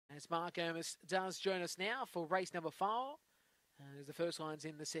as Mark Omis does join us now for race number 4. As the first line's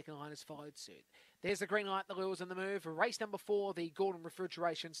in, the second line has followed suit. There's the green light, the lures on the move. Race number 4, the Gordon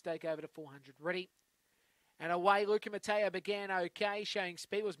Refrigeration Stake over to 400 ready. And away, Luca Matteo began okay, showing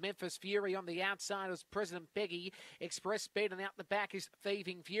speed was Memphis Fury. On the outside was President Peggy. Express Speed, and out the back is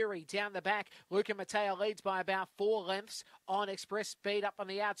Thieving Fury. Down the back, Luca Matteo leads by about 4 lengths on Express Speed. Up on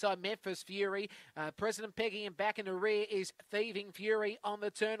the outside, Memphis Fury. President Peggy, and back in the rear is Thieving Fury on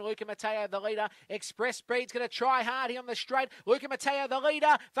the turn. Luca Matteo, the leader. Express Speed's going to try hard here on the straight. Luca Matteo, the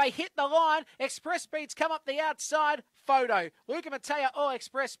leader. They hit the line. Express Speed's come up the outside. Photo. Luca Matteo or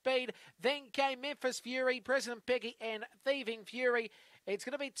Express Speed. Then came Memphis Fury, President Peggy, and Thieving Fury. It's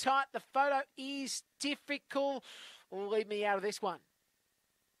going to be tight. The photo is difficult. Leave me out of this one.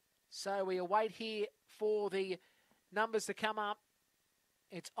 So we await here for the numbers to come up.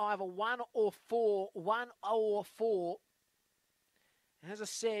 It's either 1 or 4. 1 or 4. And as I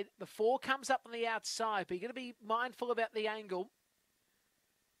said, the 4 comes up on the outside, but you're going to be mindful about the angle.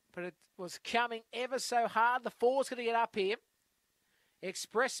 But it was coming ever so hard. The 4's going to get up here.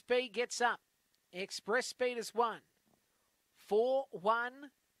 Express Speed gets up. Express Speed is 1. 4, 1,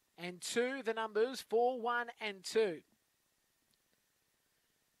 and 2, the numbers. 4, 1, and 2.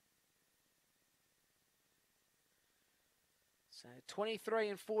 So 23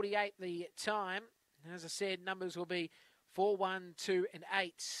 and 48 the time. And as I said, numbers will be 4, 1, 2, and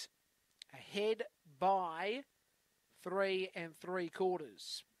 8. Ahead by 3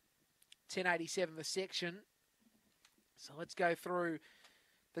 3/4. 10.87 the section. So let's go through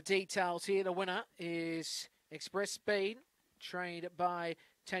the details here. The winner is Express Speed, trained by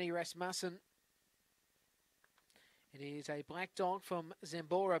Tony Rasmussen. It is a black dog from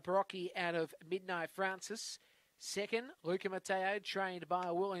Zambora Brockie out of Midnight Francis. Second, Luca Matteo, trained by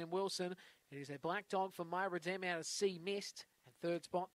William Wilson. It is a black dog from My Redeem out of Sea Mist. And third spot,